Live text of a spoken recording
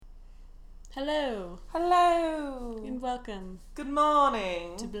Hello. Hello. And welcome. Good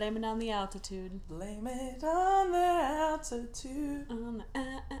morning. To Blame It on the Altitude. Blame it on the altitude. On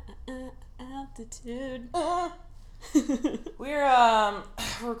the altitude. We're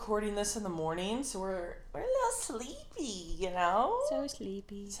recording this in the morning, so we're a little sleepy, you know? So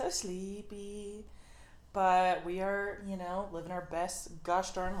sleepy. So sleepy. But we are, living our best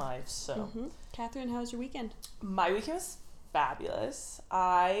gosh darn lives, so. Mm-hmm. Catherine, how was your weekend? My weekend was fabulous.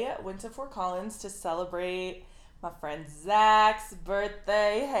 I went to Fort Collins to celebrate my friend Zach's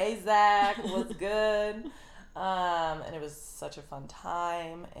birthday. Hey Zach, what's good? And it was such a fun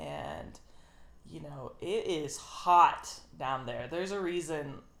time, and it is hot down there. There's a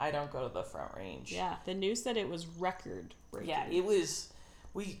reason I don't go to the Front Range. Yeah, the news said it was record breaking. Yeah, it was.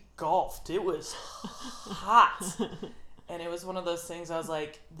 We golfed. It was hot. And it was one of those things I was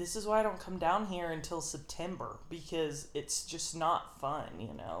like, this is why I don't come down here until September, because it's just not fun,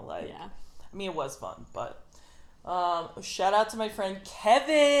 Yeah. I mean, it was fun, but shout out to my friend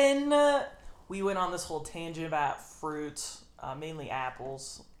Kevin. We went on this whole tangent about fruits, mainly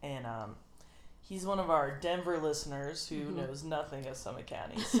apples, and he's one of our Denver listeners who knows nothing of Summit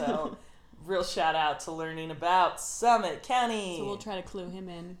County, so real shout out to learning about Summit County. So we'll try to clue him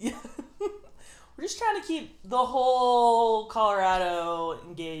in. Yeah. We're just trying to keep the whole Colorado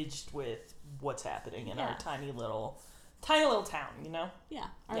engaged with what's happening in our tiny little town, Yeah,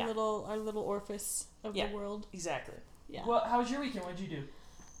 our little orifice of the world. Exactly. Yeah. Well, how was your weekend? What'd you do?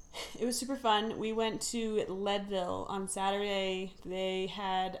 It was super fun. We went to Leadville on Saturday. They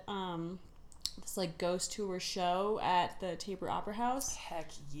had this ghost tour show at the Tabor Opera House. Heck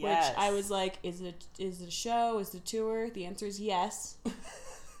yes. Which I was like, is it a show? Is it a tour? The answer is yes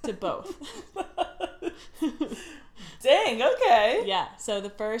to both. Dang, okay. Yeah. So the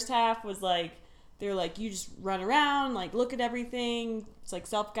first half was they're you just run around, look at everything. It's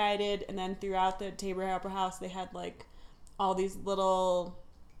self-guided, and then throughout the Tabor Opera House they had all these little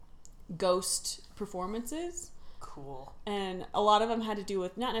ghost performances. Cool. And a lot of them had to do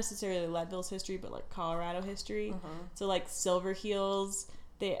with not necessarily Leadville's history, but Colorado history. Mm-hmm. So Silver Heels,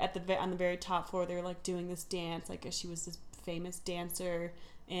 they on the very top floor they were doing this dance, she was this famous dancer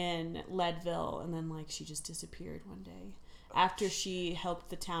in Leadville, and then she just disappeared one day after she helped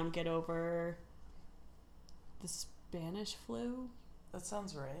the town get over the Spanish flu. That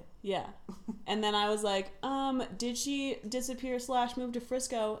sounds right. Yeah. And then I was like, did she disappear / move to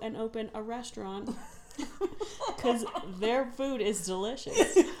Frisco and open a restaurant? Because their food is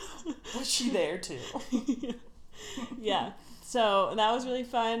delicious. Was she there too? Yeah. So that was really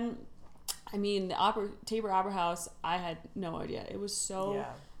fun. I mean, the Tabor Opera House, I had no idea. It was so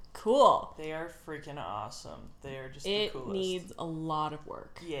cool. They are freaking awesome. They are just the coolest. It needs a lot of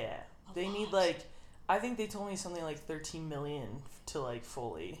work. Yeah. They need I think they told me something like $13 million to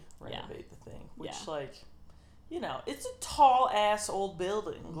fully renovate the thing. Which it's a tall ass old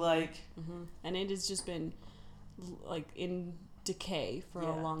building. Mm-hmm. And it has just been in decay for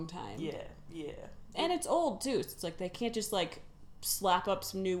a long time. Yeah, yeah. And it's old too. So it's they can't just slap up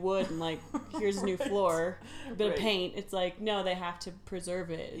some new wood and here's a new floor, a bit of paint. It's no, they have to preserve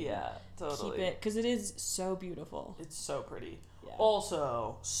it. Yeah, totally. Keep it, because it is so beautiful. It's so pretty. Yeah.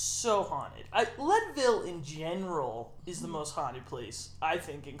 Also, so haunted. Leadville in general is the most haunted place, I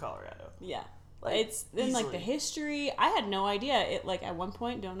think, in Colorado. Yeah. It's then easily. The history. I had no idea. It at one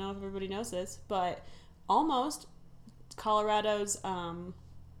point, don't know if everybody knows this, but almost Colorado's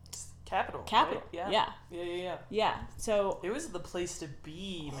capital. Capital. Right? Yeah. Yeah. So it was the place to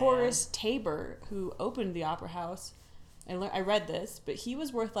be, man. Horace Tabor, who opened the Opera House, I read this, but he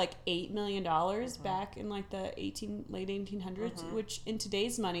was worth $8 million back in the late 1800s, which in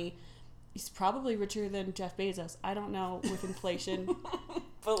today's money, he's probably richer than Jeff Bezos. I don't know with inflation.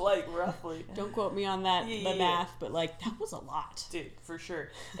 But roughly. Don't quote me on that, the math, but that was a lot. Dude, for sure.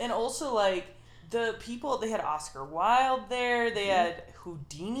 And also the people, they had Oscar Wilde there, they had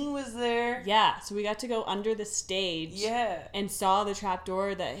Houdini was there. Yeah, so we got to go under the stage. Yeah. And saw the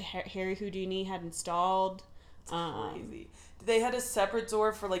trapdoor that Harry Houdini had installed. Crazy. They had a separate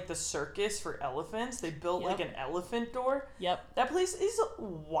door for the circus for elephants. They built an elephant door. Yep. That place is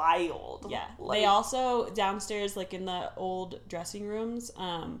wild. Yeah. They also downstairs in the old dressing rooms,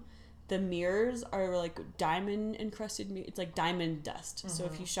 the mirrors are diamond encrusted. It's diamond dust. Mm-hmm. So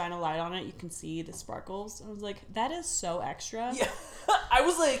if you shine a light on it, you can see the sparkles. I was that is so extra. Yeah. I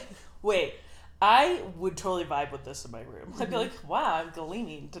was wait. I would totally vibe with this in my room. I'd be wow, I'm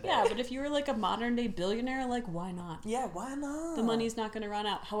gleaming today. Yeah, but if you were a modern day billionaire, why not? Yeah, why not? The money's not going to run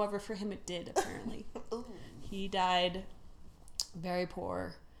out. However, for him it did, apparently. He died very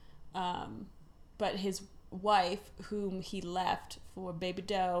poor. But his wife, whom he left for baby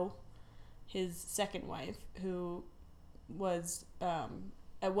dough, his second wife, who was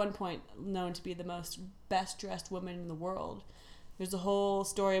at one point known to be the most best-dressed woman in the world. There's a whole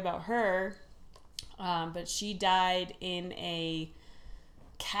story about her, but she died in a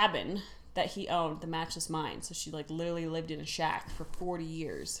cabin that he owned, the Matchless Mine. So she like literally lived in a shack for 40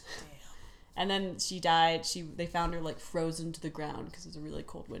 years. Damn. And then she died. They found her like frozen to the ground because it was a really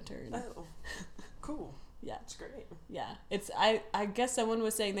cold winter. And Oh, cool. yeah, That's great. yeah. It's I guess someone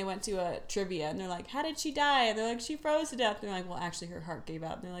was saying they went to a trivia and they're like, how did she die? And they're like, she froze to death. And they're like, well, actually her heart gave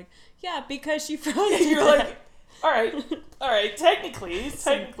out. And they're like, yeah, because she froze to You're death. like, all right, technically.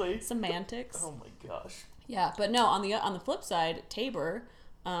 Semantics. Oh my gosh. Yeah, but no, on the flip side, Tabor,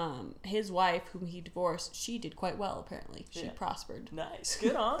 his wife, whom he divorced, she did quite well, apparently. She prospered. Nice.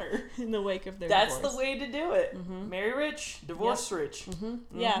 Good on her. In the wake of their That's divorce. the way to do it. Mm-hmm. Marry rich, divorce rich. Mm-hmm.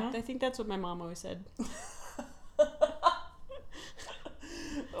 Mm-hmm. Yeah, I think that's what my mom always said.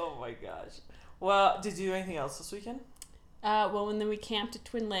 Oh my gosh. Well, did you do anything else this weekend? Well, and then we camped at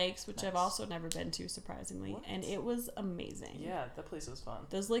Twin Lakes, which Nice. also also never been to, surprisingly. What? And it was amazing. Yeah, that place was fun.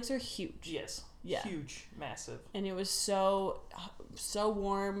 Those lakes are huge. Yes. Yeah. Huge. Massive. And it was so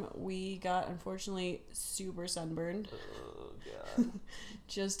warm. We got, unfortunately, super sunburned. Oh, God.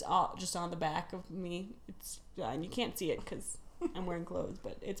 just on the back of me. It's and you can't see it because I'm wearing clothes,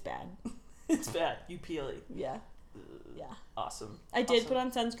 but it's bad. It's bad. You peely. Yeah. Ugh. Yeah. Awesome. I did Awesome. put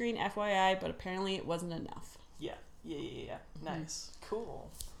on sunscreen, FYI, but apparently it wasn't enough. Yeah. Yeah. Mm-hmm. Nice. Cool.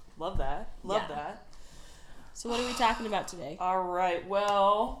 Love that. Love Yeah. that. So what are we talking about today? All right.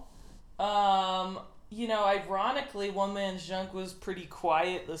 Well, ironically, One Man's Junk was pretty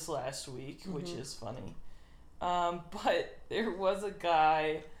quiet this last week, which is funny. But there was a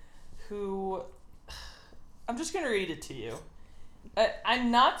guy who, I'm just going to read it to you.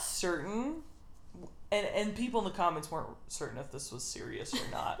 I'm not certain, and people in the comments weren't certain if this was serious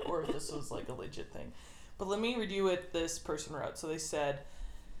or not, or if this was like a legit thing. But let me read you what this person wrote. So they said,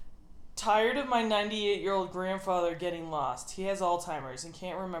 tired of my 98-year-old grandfather getting lost. He has Alzheimer's and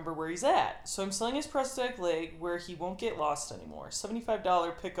can't remember where he's at. So I'm selling his prosthetic leg where he won't get lost anymore.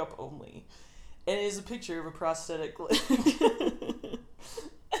 $75 pickup only. And it is a picture of a prosthetic leg. And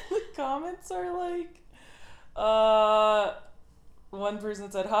the comments are like, one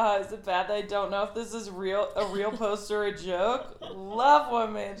person said, haha, is it bad that I don't know if this is a real post or a joke? Love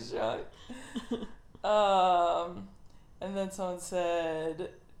One Man's Junk. And then someone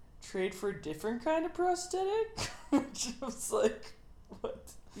said, trade for a different kind of prosthetic? Which was like,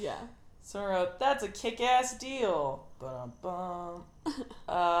 what? Yeah. Someone wrote, that's a kick-ass deal. Ba-dum-bum.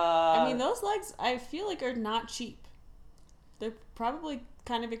 I mean, those legs, I feel like, are not cheap. They're probably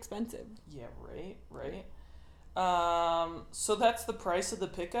kind of expensive. Yeah, right. So that's the price of the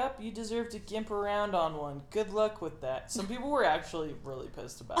pickup? You deserve to gimp around on one. Good luck with that. Some people were actually really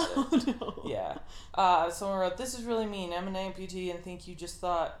pissed about it. Oh, no. Yeah. Someone wrote, this is really mean. I'm an amputee and think you just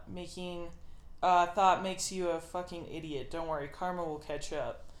thought makes you a fucking idiot. Don't worry, karma will catch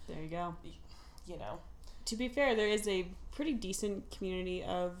up. There you go. You know. To be fair, there is a pretty decent community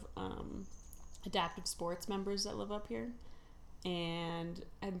of adaptive sports members that live up here. And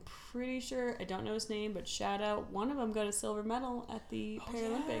I'm pretty sure, I don't know his name, but shout out, one of them got a silver medal at the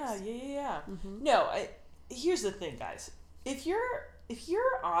Paralympics. Yeah. Mm-hmm. No, here's the thing, guys. If you're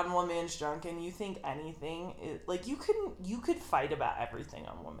on One Man's Junk and you think anything, like you could fight about everything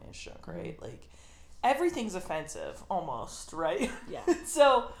on One Man's Junk, right? Mm-hmm. Like everything's offensive, almost, right? Yeah.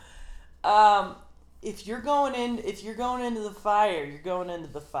 So, if you're going into the fire, you're going into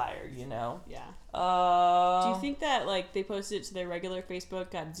the fire, you know? Yeah. Do you think that, like, they posted it to their regular Facebook,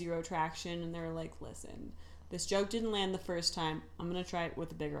 got zero traction, and they were like, listen, this joke didn't land the first time. I'm going to try it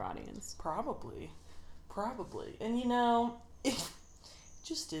with a bigger audience. Probably. And, you know, it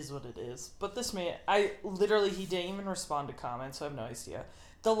just is what it is. But this man, he didn't even respond to comments, so I have no idea.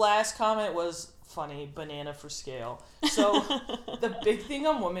 The last comment was funny, banana for scale. So, the big thing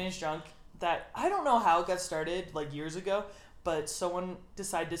on Women's Junk that I don't know how it got started, like, years ago, but someone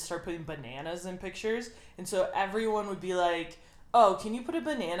decided to start putting bananas in pictures, and so everyone would be like, oh, can you put a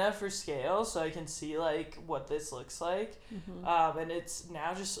banana for scale so I can see, like, what this looks like? Mm-hmm. And it's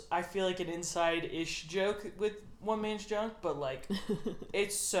now just, I feel like an inside-ish joke with One Man's Junk, but, like,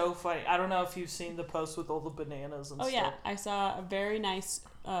 it's so funny. I don't know if you've seen the post with all the bananas and stuff. Oh, yeah. I saw a very nice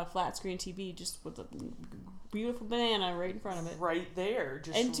flat screen TV just with a beautiful banana right in front of it. Right there.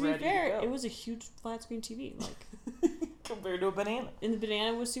 Just and to be ready fair, go. it was a huge flat screen TV. Like, compared to a banana. And the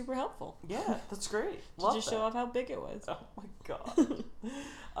banana was super helpful. Yeah, that's great. To Love just that. show off how big it was. Oh my god.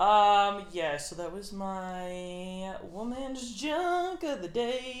 Yeah, so that was my Woman's Junk of the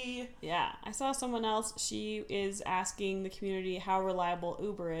day. Yeah, I saw someone else. She is asking the community how reliable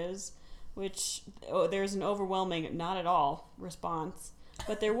Uber is. which there's an overwhelming not at all response.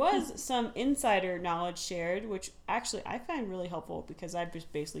 But there was some insider knowledge shared, which actually I find really helpful because I've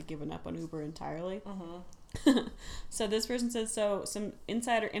just basically given up on Uber entirely. So this person says, so some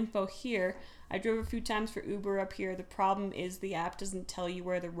insider info here. I drove a few times for Uber up here. The problem is the app doesn't tell you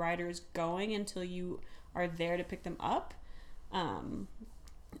where the rider is going until you are there to pick them up.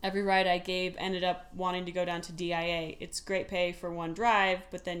 Every ride I gave ended up wanting to go down to DIA. It's great pay for one drive,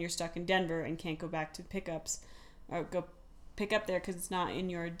 but then you're stuck in Denver and can't go back to pickups or go pick up there because it's not in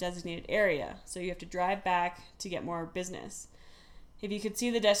your designated area. So you have to drive back to get more business. If you could see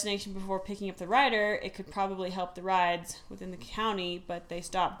the destination before picking up the rider, it could probably help the rides within the county, but they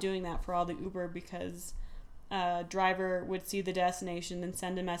stopped doing that for all the Uber because a driver would see the destination and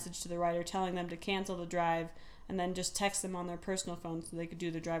send a message to the rider telling them to cancel the drive and then just text them on their personal phone so they could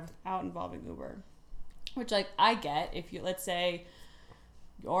do the drive without involving Uber. Which, like, I get if you, let's say,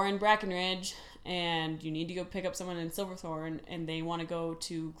 you're in Breckenridge and you need to go pick up someone in Silverthorne and they want to go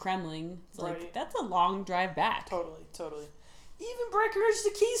to Kremling. It's like, that's a long drive back. Totally. Even Breckenridge to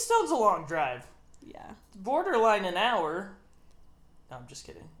Keystone's a long drive. Yeah. Borderline an hour. No, I'm just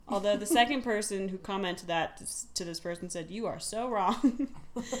kidding. Although the second person who commented that to this person said, you are so wrong.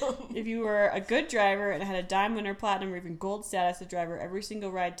 If you were a good driver and had a diamond or platinum or even gold status as a driver, every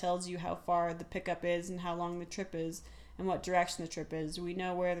single ride tells you how far the pickup is and how long the trip is and what direction the trip is. We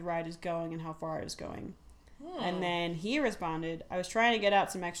know where the ride is going and how far it is going. And then he responded, I was trying to get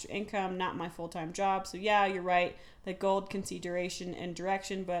out some extra income, not my full-time job. So yeah, you're right that gold can see duration and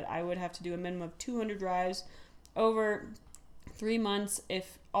direction, but I would have to do a minimum of 200 drives over 3 months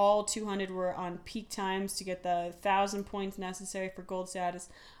if all 200 were on peak times to get the 1,000 points necessary for gold status.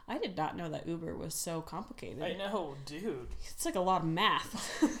 I did not know that Uber was so complicated. I know, dude. It's like a lot of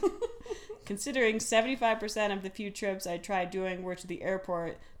math. Considering 75% of the few trips I tried doing were to the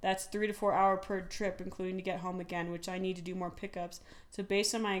airport, that's 3 to 4 hours per trip, including to get home again, which I need to do more pickups. So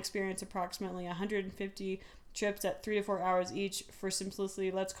based on my experience, approximately 150 trips at 3 to 4 hours each. For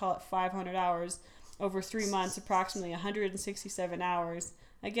simplicity, let's call it 500 hours. Over 3 months, approximately 167 hours.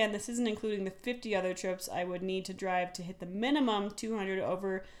 Again, this isn't including the 50 other trips I would need to drive to hit the minimum 200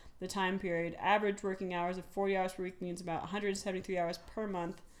 over the time period. Average working hours of 40 hours per week means about 173 hours per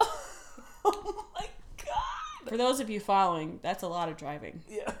month. Oh my god! For those of you following, that's a lot of driving.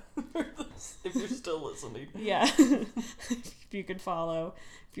 Yeah. If you're still listening. Yeah. If you could follow.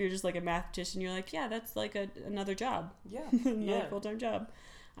 If you're just like a mathematician, you're like, yeah, that's like another job. Yeah. Another full-time job.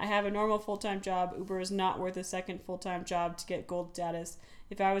 I have a normal full-time job. Uber is not worth a second full-time job to get gold status.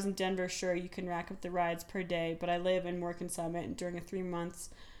 If I was in Denver, sure, you can rack up the rides per day, but I live and work in Summit, and during a 3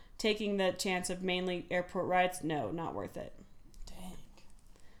 months, taking the chance of mainly airport rides, no, not worth it. Dang.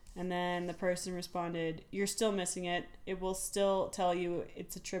 And then the person responded, you're still missing it. It will still tell you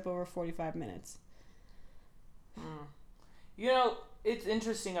it's a trip over 45 minutes. You know, it's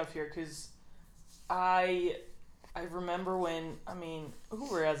interesting up here because I remember when, I mean,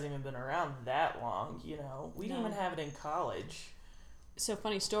 Uber hasn't even been around that long, you know. We didn't even have it in college. So,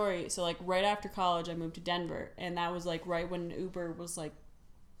 funny story. So, like, right after college, I moved to Denver. And that was, like, right when Uber was, like,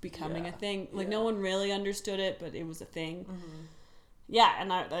 becoming a thing. Like, no one really understood it, but it was a thing. Mm-hmm. Yeah,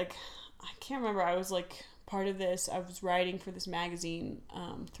 and I can't remember. I was, like, part of this. I was writing for this magazine,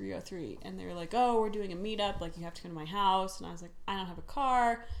 303. And they were like, oh, we're doing a meetup. Like, you have to come to my house. And I was like, I don't have a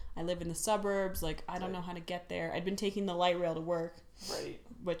car. I live in the suburbs. Like, I don't know how to get there. I'd been taking the light rail to work. Right.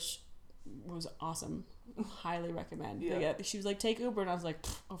 Which was awesome. Highly recommend. Yeah. Yeah. She was like, take Uber. And I was like,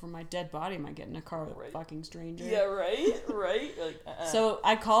 over my dead body, am I getting a car with a fucking stranger? Yeah, right? Like, So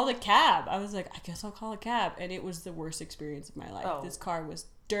I called a cab. I was like, I guess I'll call a cab. And it was the worst experience of my life. Oh. This car was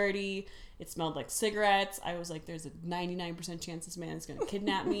dirty. It smelled like cigarettes. I was like, there's a 99% chance this man is going to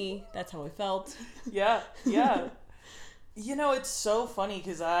kidnap me. That's how I felt. Yeah. You know, it's so funny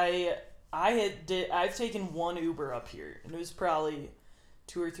because I've taken one Uber up here, and it was probably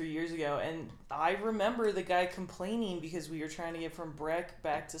 2 or 3 years ago, and I remember the guy complaining because we were trying to get from Breck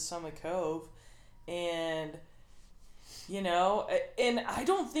back to Summit Cove, and, you know, and I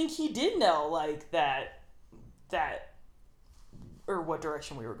don't think he did know, like, that, or what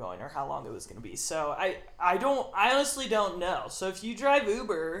direction we were going, or how long it was going to be, so I honestly don't know. So if you drive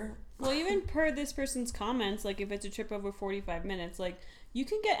Uber... Well, even per this person's comments, like, if it's a trip over 45 minutes, like, you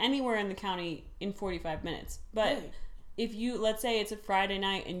can get anywhere in the county in 45 minutes. But Right. If you, let's say it's a Friday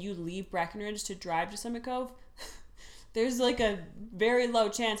night and you leave Breckenridge to drive to Summit Cove, there's, like, a very low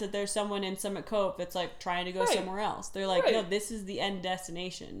chance that there's someone in Summit Cove that's, like, trying to go somewhere else. They're like, no, this is the end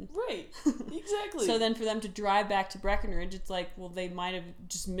destination. Right. Exactly. So then for them to drive back to Breckenridge, it's like, well, they might have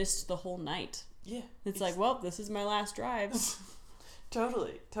just missed the whole night. Yeah. It's like, well, this is my last drive.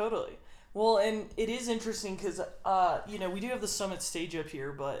 Totally. Well, and it is interesting because, we do have the Summit stage up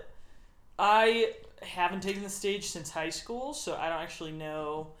here, but I haven't taken the stage since high school, so I don't actually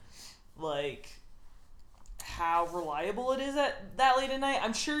know, like, how reliable it is at that late at night.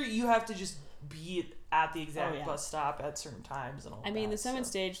 I'm sure you have to just be at the exact bus stop at certain times and all that. I mean, the Summit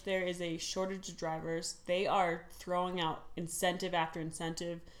stage, there is a shortage of drivers. They are throwing out incentive after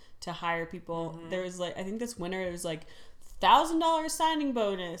incentive to hire people. There was, like, I think this winter it was like $1,000 signing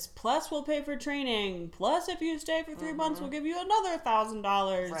bonus, plus we'll pay for training, plus if you stay for 3 months we'll give you another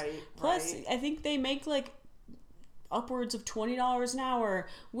 $1,000. Right. Plus I think they make like upwards of $20 an hour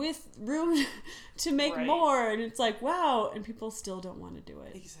with room to make more, and it's like, wow, and people still don't want to do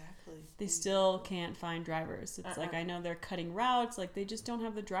it. Exactly. They still can't find drivers. It's like, I know they're cutting routes, like they just don't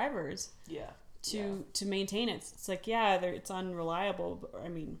have the drivers to maintain it. It's like, it's unreliable, but I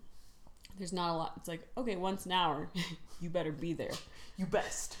mean, there's not a lot. It's like, okay, once an hour, you better be there. You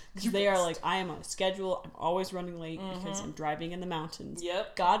best. They are like, I am on a schedule. I'm always running late because I'm driving in the mountains.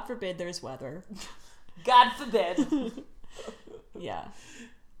 Yep. God forbid there's weather. God forbid. Yeah.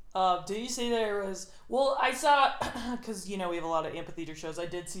 Did you say there was... Well, I saw... Because, we have a lot of amphitheater shows. I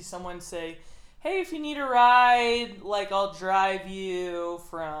did see someone say, hey, if you need a ride, like, I'll drive you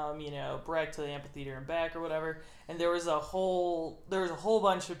from, Breck to the amphitheater and back or whatever. And there was a whole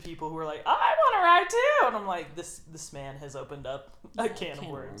bunch of people who were like, I want to ride too. And I'm like, this man has opened up a can of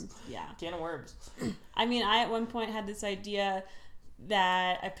worms. Yeah. Can of worms. I mean, I at one point had this idea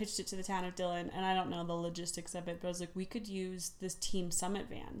that I pitched it to the town of Dillon, and I don't know the logistics of it, but I was like, we could use this Team Summit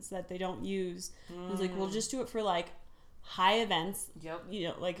vans that they don't use. I was like, we'll just do it for like high events. Yep.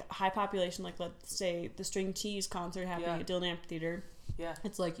 Like high population, like let's say the String Cheese concert happening at Dillon Amphitheater. Yeah.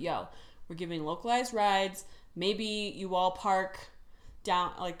 It's like, we're giving localized rides. Maybe you all park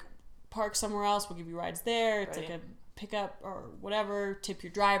somewhere else. We'll give you rides there. It's like a pickup or whatever. Tip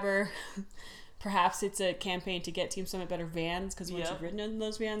your driver. Perhaps it's a campaign to get Team Summit better vans, because once you've ridden in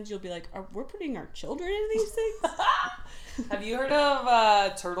those vans, you'll be like, we're putting our children in these things? Have you heard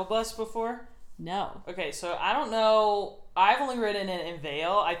of Turtle Bus before? No. Okay, so I don't know. I've only ridden it in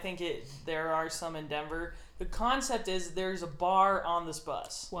Vail. I think there are some in Denver. The concept is there's a bar on this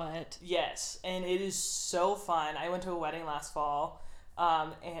bus. What? Yes, and it is so fun. I went to a wedding last fall,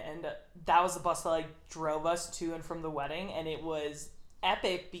 and that was the bus that like drove us to and from the wedding, and it was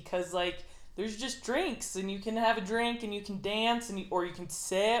epic because like there's just drinks, and you can have a drink, and you can dance, or you can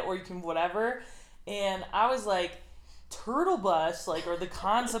sit, or you can whatever. And I was like, Turtle Bus, like, or the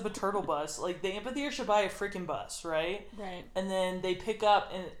concept of Turtle Bus, like, the amphitheater should buy a freaking bus, right? Right. And then they pick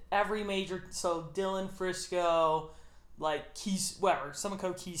up in every major, so Dillon, Frisco, like,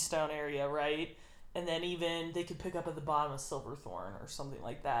 Summit Keystone area, right? And then even they could pick up at the bottom of Silverthorne or something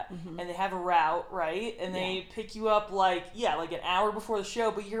like that. Mm-hmm. And they have a route, right? And they pick you up like an hour before the show,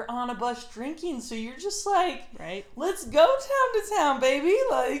 but you're on a bus drinking, so you're just like, right, let's go town to town, baby.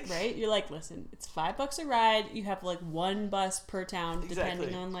 Like, right? You're like, listen, it's $5 a ride. You have like one bus per town,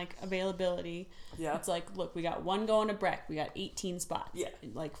 depending on like availability. Yeah. It's like, look, we got one going to Breck. We got 18 spots. Yeah.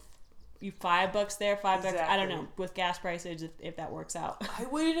 Like, you $5 there, $5. I don't know, with gas prices, if that works out. I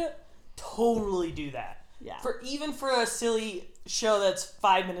would totally do that. Yeah. Even for a silly show that's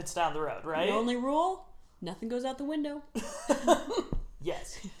 5 minutes down the road, right? The only rule, nothing goes out the window.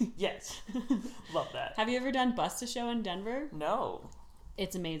 Yes. Love that. Have you ever done Bust a Show in Denver? No.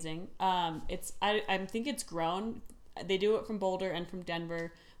 It's amazing. I think it's grown. They do it from Boulder and from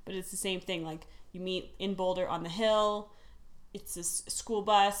Denver, but it's the same thing. Like, you meet in Boulder on the hill. It's a school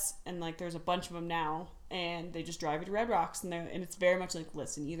bus, and like there's a bunch of them now, and they just drive you to Red Rocks, and it's very much like,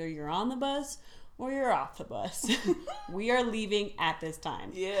 listen, either you're on the bus or you're off the bus. We are leaving at this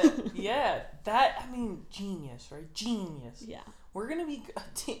time. Yeah. That, I mean, genius, right? Genius. Yeah. We're gonna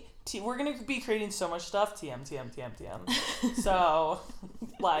be creating so much stuff. TM. So,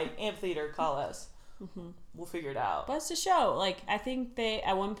 like, amphitheater, call us. Mm-hmm. We'll figure it out. Bust a Show. Like, I think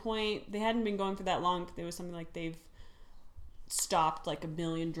at one point, they hadn't been going for that long, but there was something like they've stopped like 1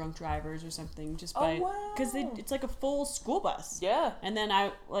 million drunk drivers or something just by because it's like a full school bus. Yeah. And then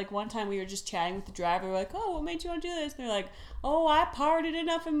I one time we were just chatting with the driver, we're like, oh, what made you want to do this? And they're like, oh, I partied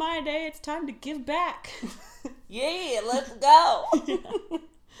enough in my day, it's time to give back. Yeah, let's go.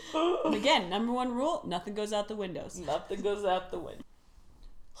 And again, number one rule, nothing goes out the windows. Nothing goes out the window.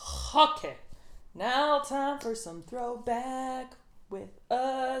 Okay, now time for some throwback with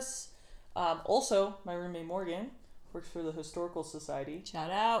us. Also, my roommate Morgan works for the Historical Society. Shout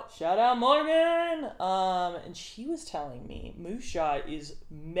out Morgan. And she was telling me Moose Jaw is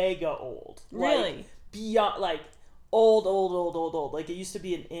mega old. Really? Like, beyond, like, old. Like, it used to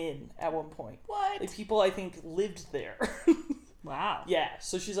be an inn at one point. What? Like, people, I think, lived there. Wow. Yeah,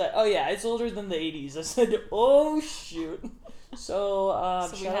 so she's like, oh yeah, it's older than the 80s. I said, oh shoot. So,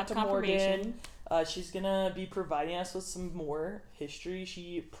 So we shout out have to confirmation. Morgan. She's gonna be providing us with some more history.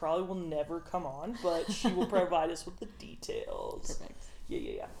 She probably will never come on, but she will provide us with the details. Perfect.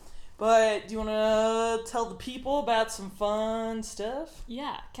 Yeah. But do you want to tell the people about some fun stuff?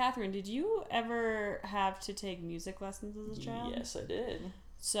 Yeah. Catherine, did you ever have to take music lessons as a child? Yes, I did.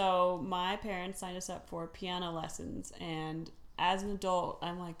 So my parents signed us up for piano lessons, and as an adult,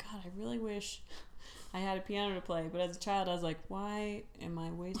 I'm like, God, I really wish I had a piano to play. But as a child, I was like, why am I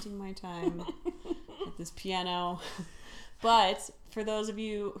wasting my time at this piano? But for those of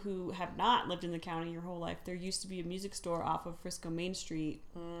you who have not lived in the county your whole life, there used to be a music store off of Frisco Main Street.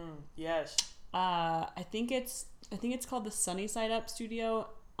 Yes. I think it's called the Sunny Side Up Studio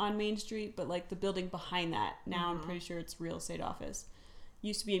on Main Street, but like the building behind that. Now I'm pretty sure it's real estate office.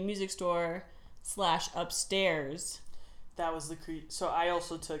 Used to be a music store / upstairs. That was the so I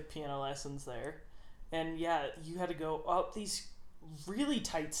also took piano lessons there, and yeah, you had to go up these really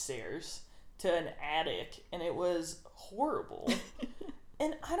tight stairs to an attic, and it was horrible.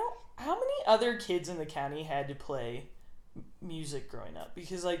 And how many other kids in the county had to play music growing up?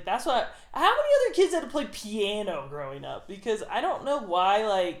 Because like how many other kids had to play piano growing up? Because I don't know why,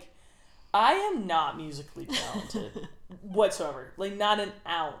 like, I am not musically talented whatsoever. Like, not an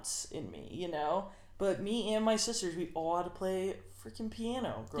ounce in me, you know? But me and my sisters, we all had to play freaking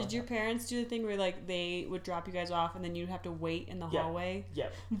piano growing Did your up. parents do the thing where, like, they would drop you guys off and then you'd have to wait in the hallway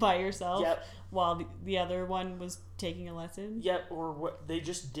by yourself while the other one was taking a lesson? Yep, or what, they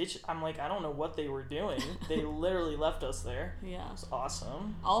just ditched. I'm like, I don't know what they were doing. They literally left us there. Yeah. It was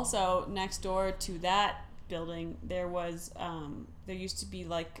awesome. Also, next door to that building, there was, there used to be,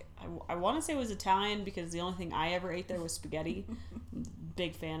 like, I want to say it was Italian because the only thing I ever ate there was spaghetti.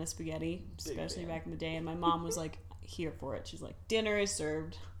 Big fan of spaghetti, especially back in the day. And my mom was, like, here for it. She's like, dinner is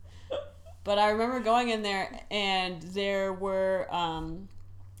served. But I remember going in there and there were,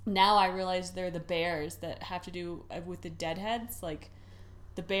 now I realize they're the bears that have to do with the deadheads. Like,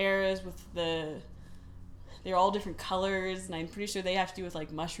 the bears with they're all different colors, and I'm pretty sure they have to do with,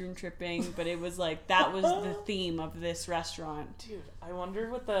 like, mushroom tripping, but it was, like, that was the theme of this restaurant. Dude, I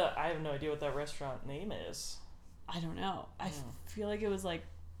wonder I have no idea what that restaurant name is. I don't know. I feel like it was, like,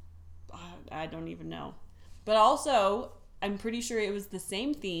 I don't even know. But also, I'm pretty sure it was the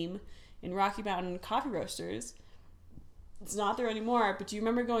same theme in Rocky Mountain Coffee Roasters. It's not there anymore, but do you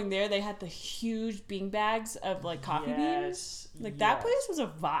remember going there? They had the huge bean bags of, like, coffee beans. Like, that place was a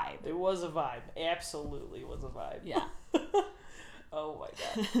vibe. It was a vibe. Absolutely was a vibe. Yeah. Oh my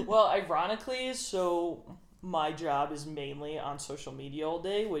god. Well, ironically, so my job is mainly on social media all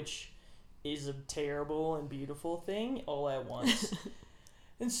day, which is a terrible and beautiful thing all at once.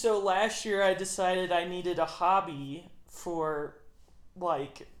 And so last year I decided I needed a hobby for,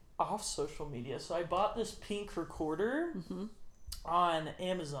 like, off social media. So I bought this pink recorder on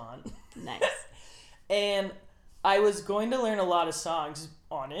Amazon. Nice. And I was going to learn a lot of songs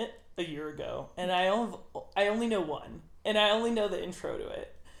on it a year ago. And I only know one. And I only know the intro to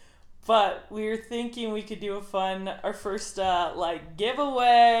it. But we were thinking we could do our first, like,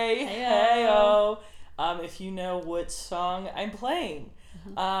 giveaway. Hey-o. If you know what song I'm playing.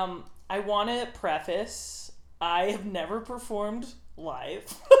 I want to preface, I have never performed live.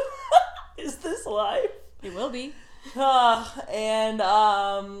 Is this live? It will be. Yeah,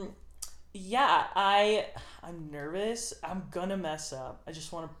 I'm nervous. I'm gonna mess up. I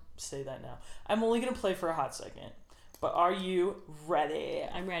just want to say that now. I'm only gonna play for a hot second. But are you ready?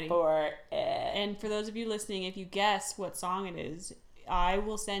 I'm ready. For it. And for those of you listening, if you guess what song it is, I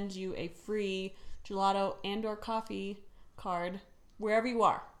will send you a free gelato and or coffee card wherever you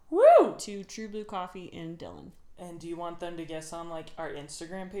are. Woo! To True Blue Coffee in Dillon. And do you want them to guess on, like, our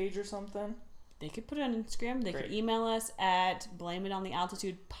Instagram page or something? They could put it on Instagram. They could email us at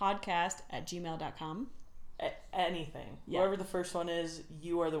blameitonthealtitudepodcast@gmail.com. Anything. Yeah. Whoever the first one is,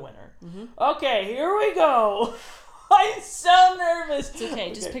 you are the winner. Okay, here we go. I'm so nervous. It's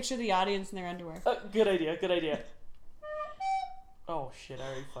okay. Just picture the audience in their underwear. Good idea. Oh, shit. I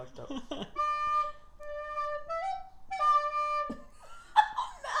already fucked up.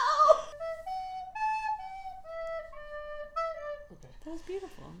 That was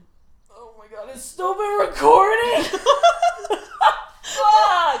beautiful. Oh my god, it's still been recording?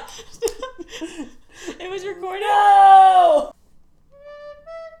 Fuck! It was recording? No!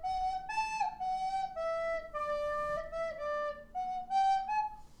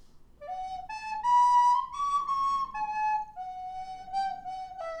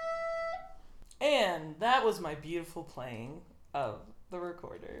 And that was my beautiful playing of the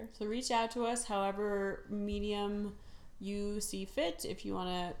recorder. So reach out to us, however medium you see fit. If you want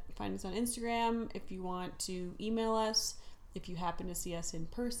to find us on Instagram, if you want to email us, if you happen to see us in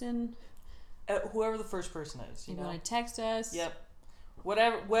person. Whoever the first person is, you want to text us. Yep.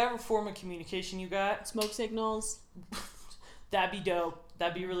 Whatever form of communication you got. Smoke signals. That'd be dope.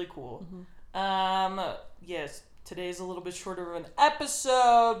 That'd be really cool. Yes, today's a little bit shorter of an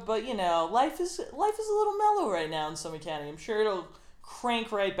episode, but life is a little mellow right now in Summit County. I'm sure it'll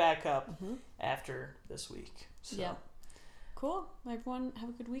crank right back up after this week. So. Yeah. Cool. Everyone, have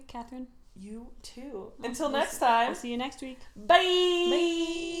a good week, Catherine. You too. Until next time. We'll see you next week. Bye.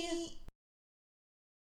 Bye.